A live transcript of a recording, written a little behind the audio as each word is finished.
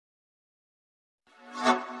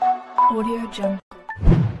Audio Jungle.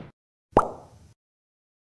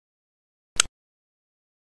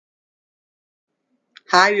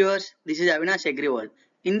 Hi viewers, this is Avinash Agriworld.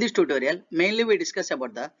 In this tutorial, mainly we discuss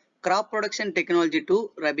about the crop production technology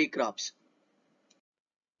to Rabi crops.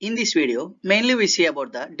 In this video, mainly we see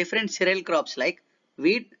about the different cereal crops like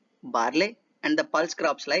wheat, barley and the pulse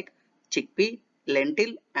crops like chickpea,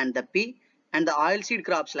 lentil and the pea and the oilseed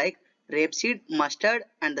crops like rapeseed, mustard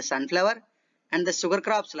and the sunflower and the sugar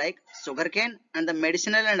crops like sugarcane and the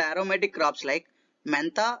medicinal and aromatic crops like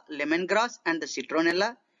mentha, lemongrass and the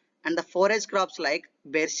citronella and the forage crops like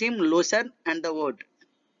berseem, lucerne and the wood.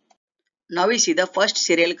 Now we see the first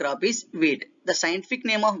cereal crop is wheat. The scientific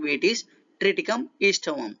name of wheat is Triticum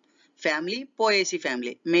aestivum. Family Poaceae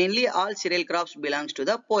family. Mainly all cereal crops belongs to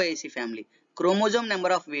the Poaceae family. Chromosome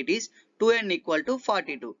number of wheat is 2n equal to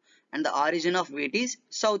 42 and the origin of wheat is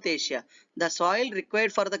South Asia. The soil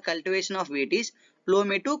required for the cultivation of wheat is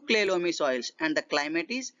loamy to clay loamy soils and the climate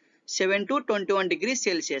is 7 to 21 degrees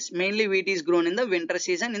Celsius. Mainly wheat is grown in the winter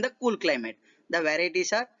season in the cool climate. The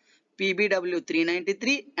varieties are PBW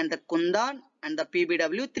 393 and the Kundan and the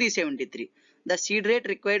PBW 373. The seed rate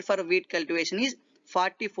required for wheat cultivation is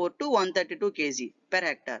 44 to 132 kg per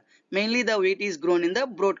hectare. Mainly the wheat is grown in the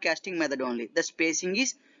broadcasting method only. The spacing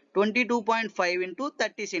is 22.5 into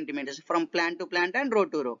 30 centimeters from plant to plant and row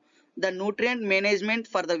to row. The nutrient management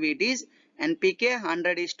for the wheat is NPK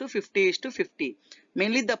 100 is to 50 is to 50.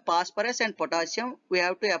 Mainly the phosphorus and potassium we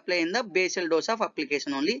have to apply in the basal dose of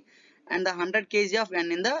application only. And the 100 kg of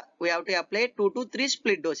N in the we have to apply 2 to 3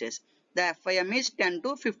 split doses. The FIM is 10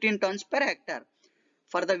 to 15 tons per hectare.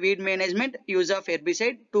 For the weed management, use of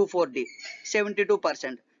herbicide 2,4-D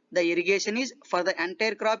 72%. The irrigation is for the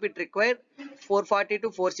entire crop it requires 440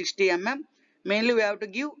 to 460 mm. Mainly we have to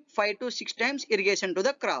give 5 to 6 times irrigation to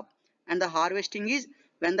the crop. And the harvesting is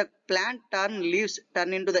when the plant leaves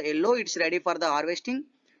turn into the yellow, it's ready for the harvesting.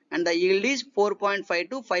 And the yield is 4.5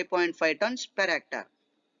 to 5.5 tons per hectare.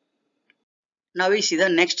 Now we see the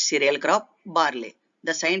next cereal crop, barley.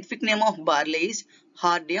 The scientific name of barley is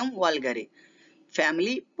Hardium vulgare.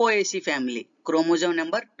 Family Poaceae family. Chromosome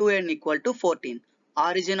number 2n equal to 14.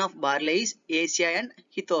 Origin of barley is Asia and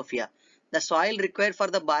Ethiopia. The soil required for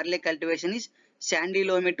the barley cultivation is sandy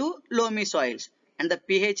loamy to loamy soils and the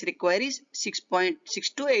pH required is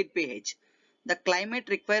 6.6 to 8 pH. The climate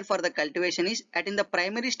required for the cultivation is in the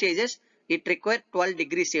primary stages it requires 12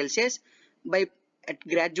 degrees Celsius.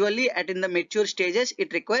 Gradually in the mature stages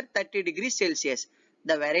it requires 30 degrees Celsius.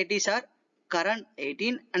 The varieties are Currant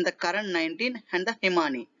 18 and the Currant 19 and the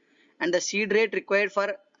Himani. And the seed rate required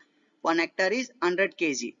for 1 hectare is 100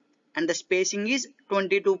 kg and the spacing is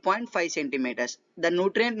 22.5 centimeters. The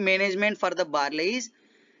nutrient management for the barley is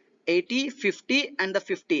 80, 50 and the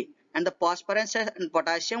 50 and the phosphorus and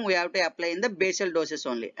potassium we have to apply in the basal doses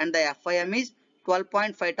only and the FIM is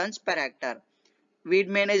 12.5 tons per hectare. Weed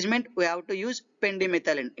management we have to use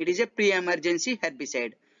pendimethalin. It is a pre-emergency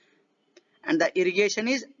herbicide. And the irrigation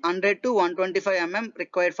is 100 to 125 mm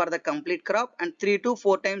required for the complete crop and 3 to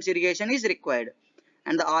 4 times irrigation is required.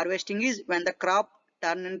 And the harvesting is when the crop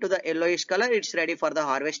turn into the yellowish color it's ready for the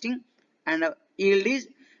harvesting. And yield is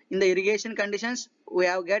in the irrigation conditions we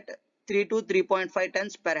have get 3 to 3.5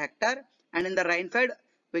 tons per hectare and in the rainfed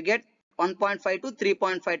we get 1.5 to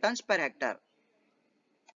 3.5 tons per hectare.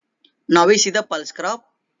 Now we see the pulse crop,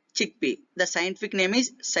 chickpea. The scientific name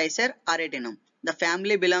is Cicer aratinum. The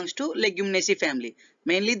family belongs to Leguminaceae family.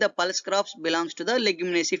 Mainly the pulse crops belongs to the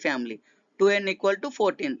Leguminaceae family. 2n equal to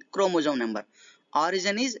 14 chromosome number.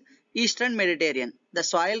 Origin is Eastern Mediterranean. The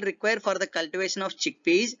soil required for the cultivation of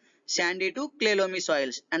chickpea is sandy to clay loamy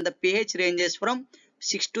soils and the pH ranges from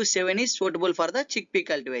 6 to 7 is suitable for the chickpea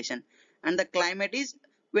cultivation and the climate is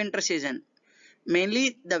winter season.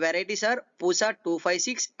 Mainly the varieties are Pusa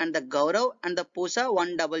 256 and the Gaurav and the Pusa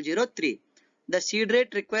 1003. The seed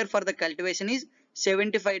rate required for the cultivation is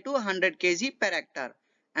 75 to 100 kg per hectare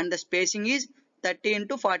and the spacing is 30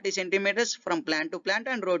 into 40 centimeters from plant to plant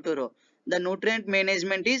and row to row. The nutrient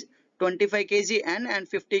management is 25 kg N and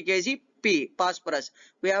 50 kg P phosphorus.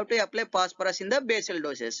 We have to apply phosphorus in the basal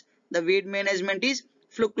doses. The weed management is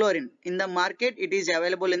fluclorin. In the market it is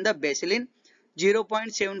available in the basilin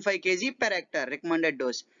 0.75 kg per hectare recommended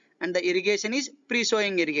dose and the irrigation is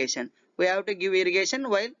pre-sowing irrigation. We have to give irrigation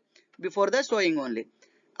while before the sowing only.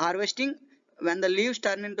 Harvesting when the leaves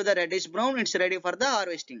turn into the reddish brown it's ready for the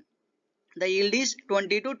harvesting. The yield is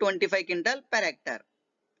 20 to 25 quintal per hectare.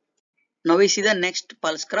 Now we see the next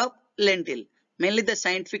pulse crop, lentil. Mainly the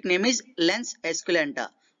scientific name is Lens esculenta.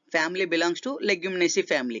 Family belongs to Leguminaceae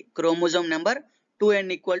family. Chromosome number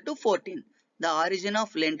 2n equal to 14. The origin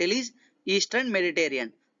of lentil is Eastern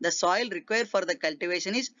Mediterranean. The soil required for the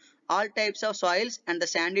cultivation is all types of soils, and the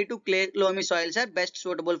sandy to clay loamy soils are best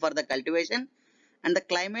suitable for the cultivation. And the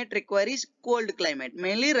climate required is cold climate,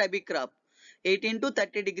 mainly Rabi crop. 18 to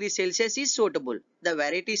 30 degrees Celsius is suitable. The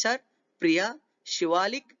varieties are Priya,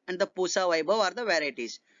 Shivalik and the Pusa Vaibhav are the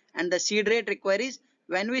varieties. And the seed rate required is,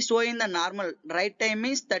 when we sow in the normal right time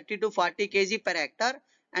means 30 to 40 kg per hectare,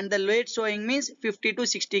 and the late sowing means 50 to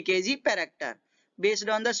 60 kg per hectare. Based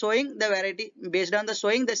on the sowing,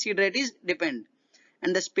 the seed rate is depend.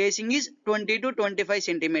 And the spacing is 20 to 25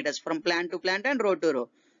 centimeters from plant to plant and row to row.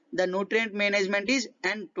 The nutrient management is,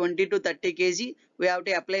 and 20 to 30 kg we have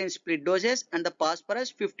to apply in split doses, and the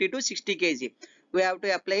phosphorus 50 to 60 kg we have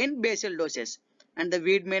to apply in basal doses. And the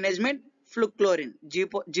weed management, fluclorin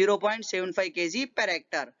 0.75 kg per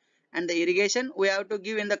hectare. And the irrigation we have to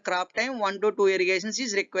give in the crop time, 1 to 2 irrigations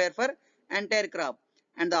is required for entire crop.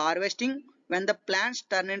 And the harvesting, when the plants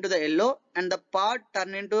turn into the yellow and the pod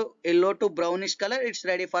turn into yellow to brownish color, it's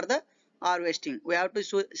ready for the harvesting. We have to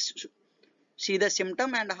see the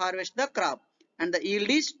symptom and harvest the crop. And the yield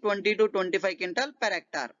is 20 to 25 quintal per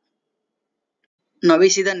hectare. Now we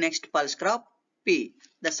see the next pulse crop, pea.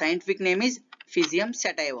 The scientific name is Physium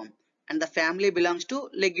sativum, and the family belongs to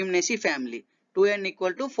Leguminaceae family. 2n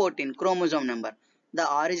equal to 14 chromosome number. The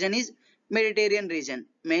origin is Mediterranean region.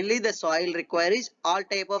 Mainly the soil required is, all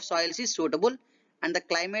type of soils is suitable, and the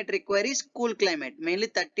climate required is cool climate. Mainly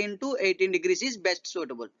 13 to 18 degrees is best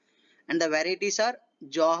suitable. And the varieties are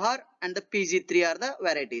Johar and the PG3 are the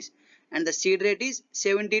varieties. And the seed rate is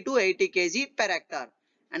 70 to 80 kg per hectare.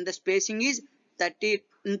 And the spacing is 30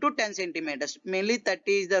 into 10 centimeters. Mainly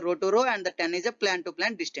 30 is the row to row and the 10 is the plant to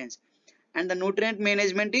plant distance. And the nutrient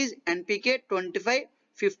management is NPK 25,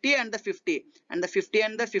 50 and the 50. And the 50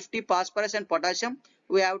 and the 50 phosphorus and potassium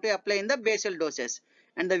we have to apply in the basal doses.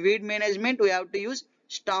 And the weed management we have to use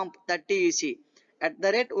Stomp 30 EC at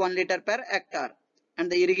the rate 1 liter per hectare. And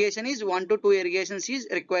the irrigation is 1 to 2 irrigations is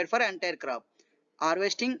required for entire crop.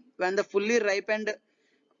 Harvesting, when the fully ripened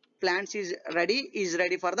plants is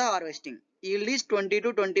ready for the harvesting. Yield is 20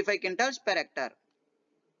 to 25 quintals per hectare.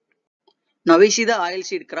 Now we see the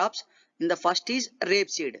oilseed crops. In the first is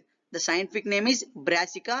rapeseed. The scientific name is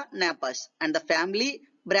Brassica napus and the family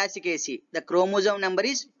Brassicaceae. The chromosome number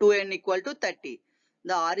is 2n equal to 30.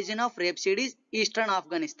 The origin of rapeseed is eastern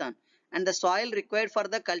Afghanistan, and the soil required for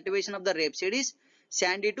the cultivation of the rapeseed is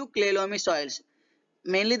sandy to clay loamy soils.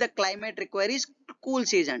 Mainly the climate required is cool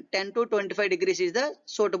season, 10 to 25 degrees is the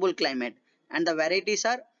suitable climate. And the varieties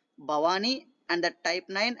are Bhavani and the type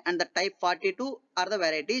 9 and the type 42 are the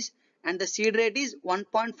varieties. And the seed rate is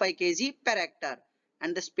 1.5 kg per hectare.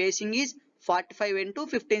 And the spacing is 45 into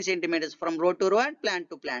 15 centimeters from row to row and plant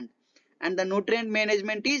to plant. And the nutrient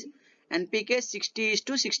management is NPK 60 is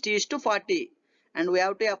to 60 is to 40. And we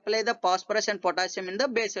have to apply the phosphorus and potassium in the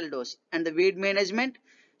basal dose. And the weed management,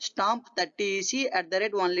 Stomp 30 EC at the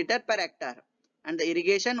rate 1 liter per hectare. And the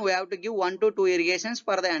irrigation, we have to give 1 to 2 irrigations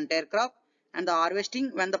for the entire crop. And the harvesting,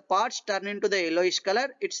 when the pods turn into the yellowish color,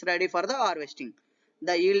 it's ready for the harvesting.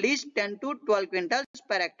 The yield is 10 to 12 quintals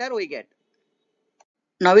per hectare we get.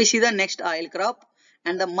 Now we see the next oil crop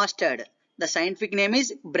and the mustard. The scientific name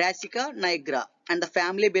is Brassica nigra and the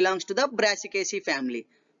family belongs to the Brassicaceae family.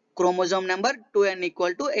 Chromosome number 2n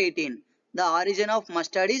equal to 18. The origin of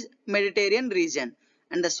mustard is Mediterranean region,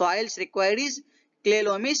 and the soils required is clay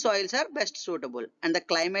loamy soils are best suitable, and the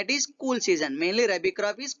climate is cool season. Mainly Rabi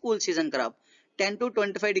crop is cool season crop. 10 to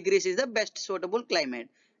 25 degrees is the best suitable climate.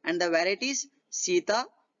 And the varieties Sita,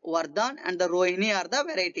 Vardhan and the Rohini are the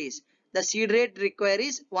varieties. The seed rate required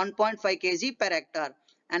is 1.5 kg per hectare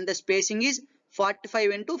and the spacing is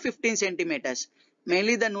 45 into 15 centimeters.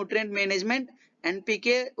 Mainly the nutrient management,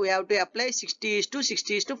 NPK we have to apply 60 is to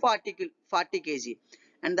 60 is to 40 kg.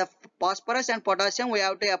 And the phosphorus and potassium we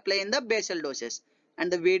have to apply in the basal doses.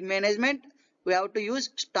 And the weed management, we have to use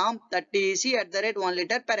Stomp 30 EC at the rate 1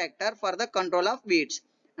 liter per hectare for the control of weeds.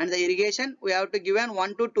 And the irrigation, we have to give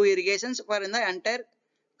 1 to 2 irrigations for in the entire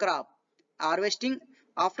crop. Harvesting,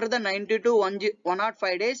 after the 90 to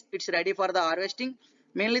 105 days, it's ready for the harvesting.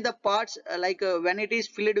 Mainly the parts, when it is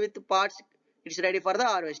filled with parts, it's ready for the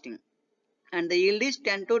harvesting. And the yield is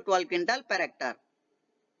 10 to 12 quintal per hectare.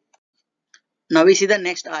 Now we see the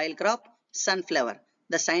next oil crop, sunflower.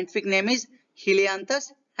 The scientific name is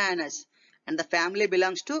Helianthus hanus and the family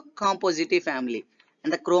belongs to Compositae family.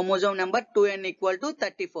 And the chromosome number 2n equal to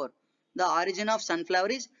 34. The origin of sunflower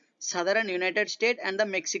is southern United States and the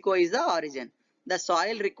Mexico is the origin. The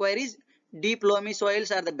soil required is deep loamy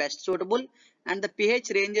soils are the best suitable and the pH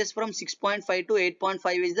ranges from 6.5 to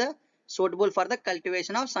 8.5 is the suitable for the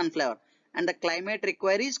cultivation of sunflower. And the climate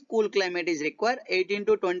required is cool climate is required. 18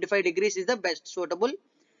 to 25 degrees is the best suitable.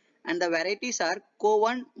 and the varieties are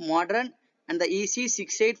Co1, Modern, and the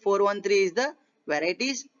EC68413 is the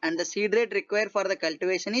varieties, and the seed rate required for the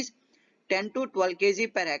cultivation is 10 to 12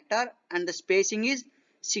 kg per hectare, and the spacing is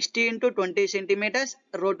 60 into 20 centimeters,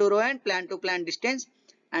 row to row and plant to plant distance,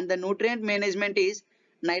 and the nutrient management is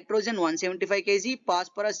nitrogen 175 kg,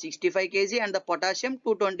 phosphorus 65 kg, and the potassium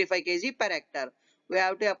 225 kg per hectare. We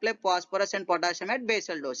have to apply phosphorus and potassium at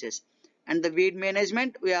basal doses. And the weed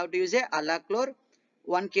management, we have to use a alachlor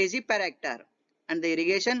 1 kg per hectare. And the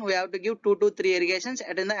irrigation, we have to give 2 to 3 irrigations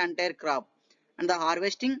at the entire crop. And the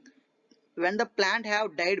harvesting, when the plant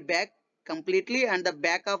have died back completely and the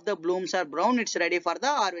back of the blooms are brown, it's ready for the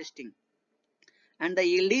harvesting. And the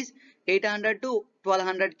yield is 800 to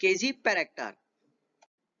 1200 kg per hectare.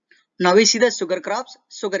 Now we see the sugar crops,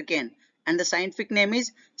 sugarcane, and the scientific name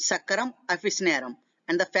is Saccharum officinarum,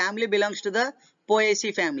 and the family belongs to the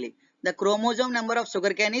Poaceae family. The chromosome number of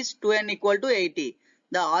sugarcane is 2n equal to 80.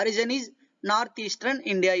 The origin is northeastern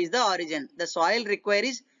India is the origin. The soil required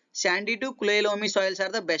is sandy to clay loamy soils are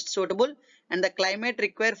the best suitable, and the climate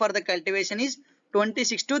required for the cultivation is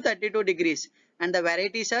 26 to 32 degrees, and the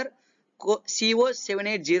varieties are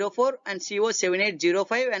CO7804 and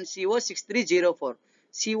CO7805 and CO6304.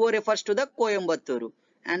 CO refers to the Coimbatore,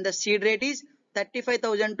 and the seed rate is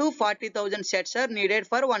 35,000 to 40,000 sets are needed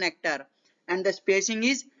for 1 hectare, and the spacing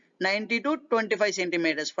is 90 to 25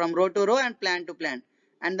 centimeters from row to row and plant to plant,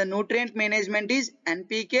 and the nutrient management is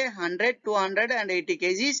NPK 100, 200 and 80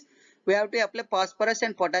 kgs. We have to apply phosphorus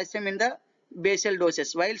and potassium in the basal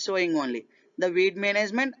doses while sowing only. The weed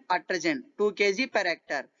management, atrazine 2 kg per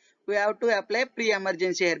hectare. We have to apply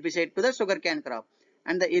pre-emergency herbicide to the sugarcane crop,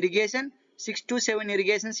 and the irrigation 6 to 7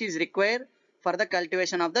 irrigations is required for the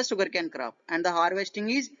cultivation of the sugarcane crop, and the harvesting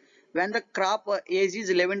is when the crop age is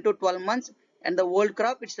 11 to 12 months and the old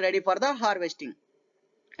crop is ready for the harvesting,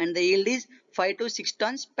 and the yield is 5 to 6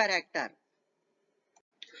 tons per hectare.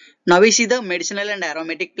 Now we see the medicinal and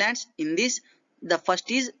aromatic plants. In this, the first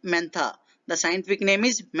is mentha. The scientific name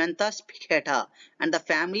is Mentha spicata, and the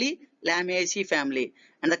family Lamiaceae family,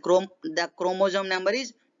 and the chromosome number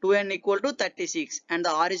is 2n equal to 36, and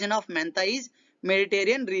the origin of mentha is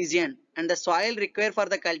Mediterranean region, and the soil required for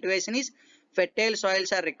the cultivation is fertile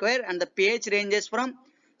soils are required, and the pH ranges from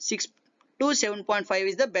 6 to 7.5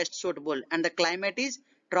 is the best suitable, and the climate is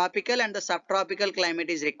tropical and the subtropical climate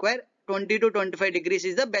is required. 20 to 25 degrees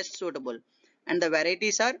is the best suitable, and the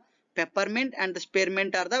varieties are peppermint and the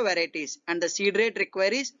spearmint are the varieties, and the seed rate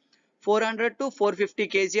required is 400 to 450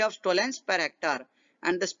 kg of stolons per hectare,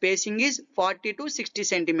 and the spacing is 40 to 60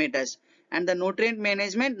 centimeters, and the nutrient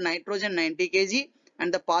management nitrogen 90 kg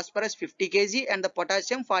and the phosphorus 50 kg and the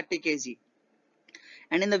potassium 40 kg,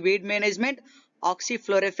 and in the weed management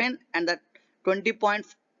oxyfluorophane and the 23.5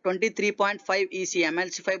 EC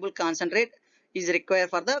emulsifiable concentrate is required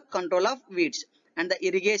for the control of weeds, and the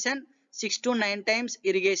irrigation 6 to 9 times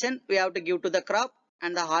irrigation we have to give to the crop,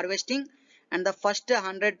 and the harvesting, and the first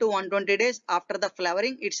 100 to 120 days after the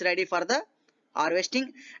flowering it's ready for the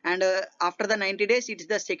harvesting, and after the 90 days it's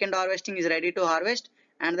the second harvesting is ready to harvest,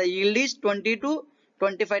 and the yield is 20 to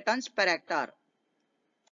 25 tons per hectare.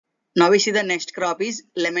 Now we see the next crop is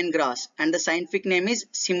lemongrass, and the scientific name is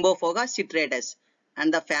Symbophoga citratus,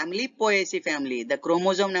 and the family Poaceae family. The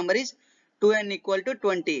chromosome number is 2n equal to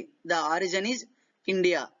 20. The origin is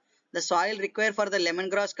India. The soil required for the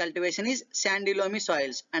lemongrass cultivation is sandy loamy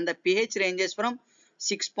soils, and the pH ranges from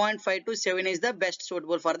 6.5 to 7 is the best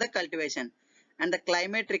suitable for the cultivation, and the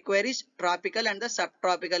climate required is tropical and the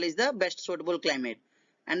subtropical is the best suitable climate,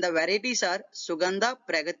 and the varieties are Sugandha,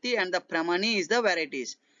 Pragati and the Pramani is the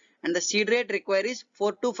varieties, and the seed rate required is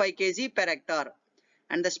 4 to 5 kg per hectare,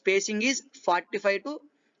 and the spacing is 45 to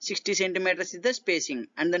 60 centimeters is the spacing,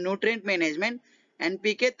 and the nutrient management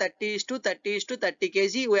NPK 30 is to 30 is to 30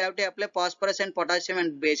 kg. We have to apply phosphorus and potassium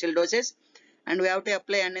and basal doses, and we have to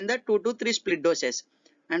apply and in the 2 to 3 split doses,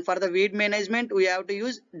 and for the weed management we have to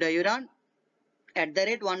use diuron at the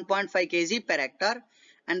rate 1.5 kg per hectare,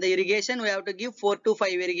 and the irrigation we have to give 4 to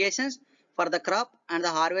 5 irrigations for the crop, and the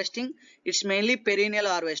harvesting it's mainly perennial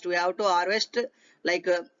harvest. We have to harvest like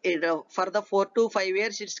for the 4 to 5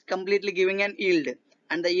 years it's completely giving an yield,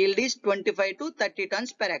 and the yield is 25 to 30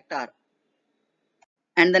 tons per hectare.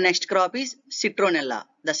 And the next crop is citronella.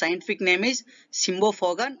 The scientific name is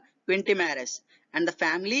Symbophoga ventimaris, and the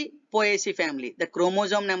family Poaceae family. The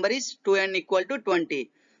chromosome number is 2n equal to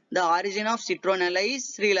 20. The origin of citronella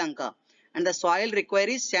is Sri Lanka, and the soil required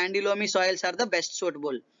is sandy loamy soils are the best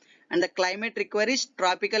suitable, and the climate required is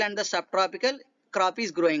tropical and the subtropical. Crop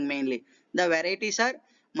is growing mainly. The varieties are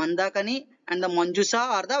Mandakani and the Manjusa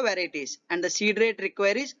are the varieties, and the seed rate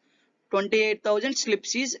required is 28,000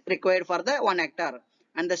 slips is required for the 1 hectare,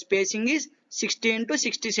 and the spacing is 60 to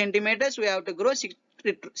 60 centimeters. We have to grow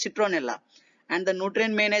citronella, and the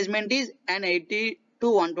nutrient management is an 80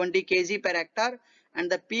 to 120 kg per hectare, and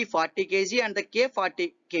the P 40 kg and the K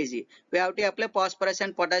 40 kg. We have to apply phosphorus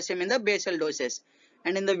and potassium in the basal doses.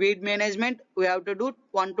 And in the weed management, we have to do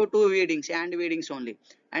 1 to 2 weedings and weedings only.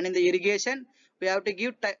 And in the irrigation, we have to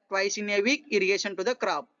give twice in a week irrigation to the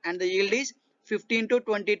crop, and the yield is 15 to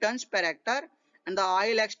 20 tons per hectare. And the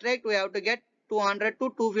oil extract, we have to get 200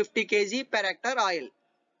 to 250 kg per hectare oil.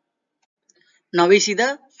 Now we see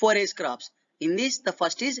the forage crops. In this, the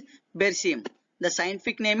first is berseem. The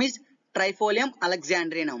scientific name is Trifolium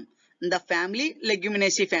alexandrinum. The family,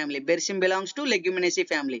 Leguminosae family. Berseem belongs to Leguminosae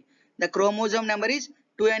family. The chromosome number is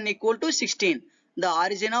 2n equal to 16. The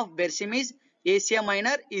origin of berseem is Asia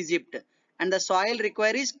Minor, Egypt. And the soil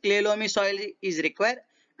required is clay loamy soil is required.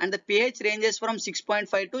 And the pH ranges from 6.5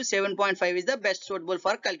 to 7.5 is the best suitable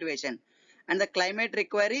for cultivation. And the climate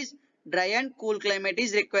required is dry and cool climate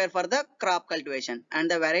is required for the crop cultivation. And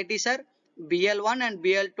the varieties are BL1 and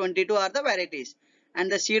BL22 are the varieties.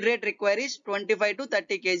 And the seed rate required is 25 to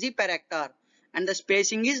 30 kg per hectare. And the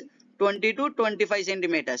spacing is 20 to 25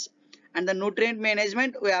 centimeters. And the nutrient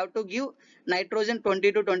management, we have to give nitrogen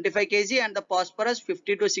 20 to 25 kg and the phosphorus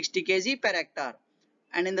 50 to 60 kg per hectare.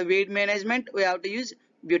 And in the weed management, we have to use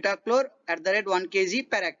butachlor at the rate 1 kg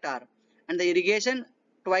per hectare. And the irrigation,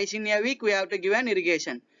 twice in a week we have to give an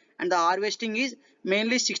irrigation. And the harvesting is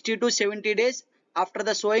mainly 60 to 70 days after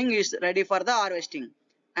the sowing is ready for the harvesting.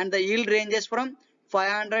 And the yield ranges from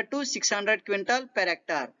 500 to 600 quintal per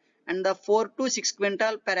hectare. And the 4 to 6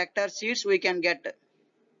 quintal per hectare seeds we can get.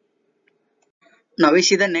 Now we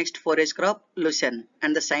see the next forage crop, Lucerne,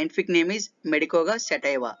 and the scientific name is Medicoga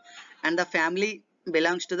sativa, and the family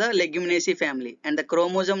belongs to the Leguminosae family, and the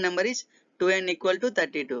chromosome number is 2n equal to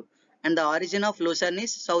 32, and the origin of Lucerne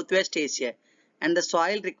is Southwest Asia, and the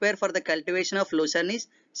soil required for the cultivation of Lucerne is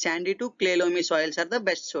sandy to clay loamy soils are the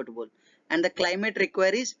best suitable, and the climate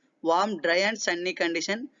required is warm, dry and sunny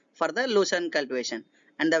condition for the Lucerne cultivation,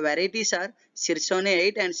 and the varieties are Cirsone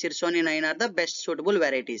 8 and Cirsone 9 are the best suitable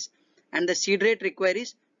varieties. And the seed rate required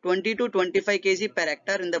is 20 to 25 kg per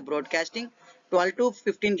hectare in the broadcasting, 12 to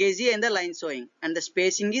 15 kg in the line sowing, and the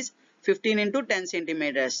spacing is 15 into 10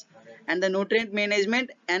 centimeters. And the nutrient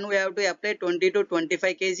management, N we have to apply 20 to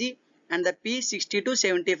 25 kg and the P 60 to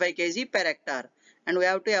 75 kg per hectare, and we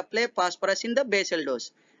have to apply phosphorus in the basal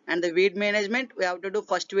dose. And the weed management, we have to do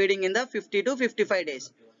first weeding in the 50 to 55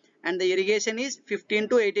 days. And the irrigation is 15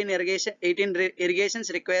 to 18 irrigations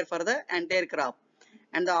required for the entire crop.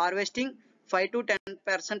 And the harvesting, 5 to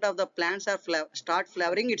 10% of the plants are start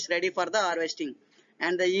flowering, it's ready for the harvesting.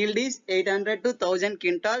 And the yield is 800 to 1000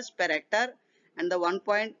 quintals per hectare, and the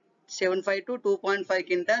 1.75 to 2.5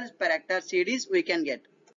 quintals per hectare seed is we can get.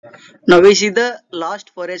 Now we see the last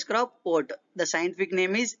forage crop, oat. The scientific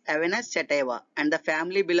name is Avenus sativa, and the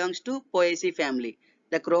family belongs to Poaceae family.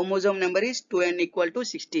 The chromosome number is 2n equal to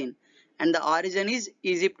 16, and the origin is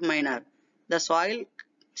Egypt Minor. The soil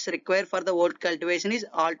required for the oat cultivation is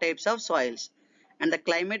all types of soils, and the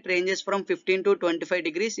climate ranges from 15 to 25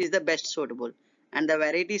 degrees is the best suitable, and the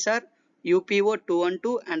varieties are UPO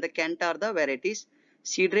 212 and the Kent are the varieties.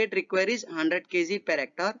 Seed rate required is 100 kg per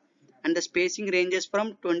hectare, and the spacing ranges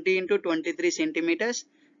from 20 into 23 centimeters,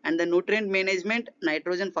 and the nutrient management,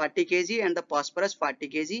 nitrogen 40 kg and the phosphorus 40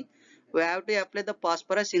 kg. We have to apply the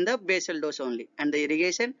phosphorus in the basal dose only, and the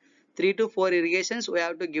irrigation, 3 to 4 irrigations we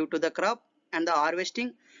have to give to the crop. And the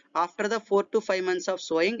harvesting, after the 4 to 5 months of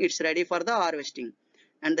sowing, it's ready for the harvesting.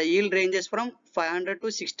 And the yield ranges from 500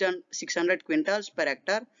 to 600 quintals per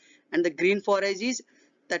hectare, and the green forage is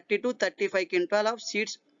 30 to 35 quintal of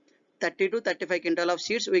seeds. 30 to 35 quintal of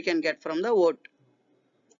seeds we can get from the oat.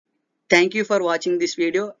 Thank you for watching this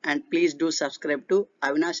video, and please do subscribe to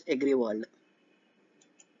Avinash Agri World.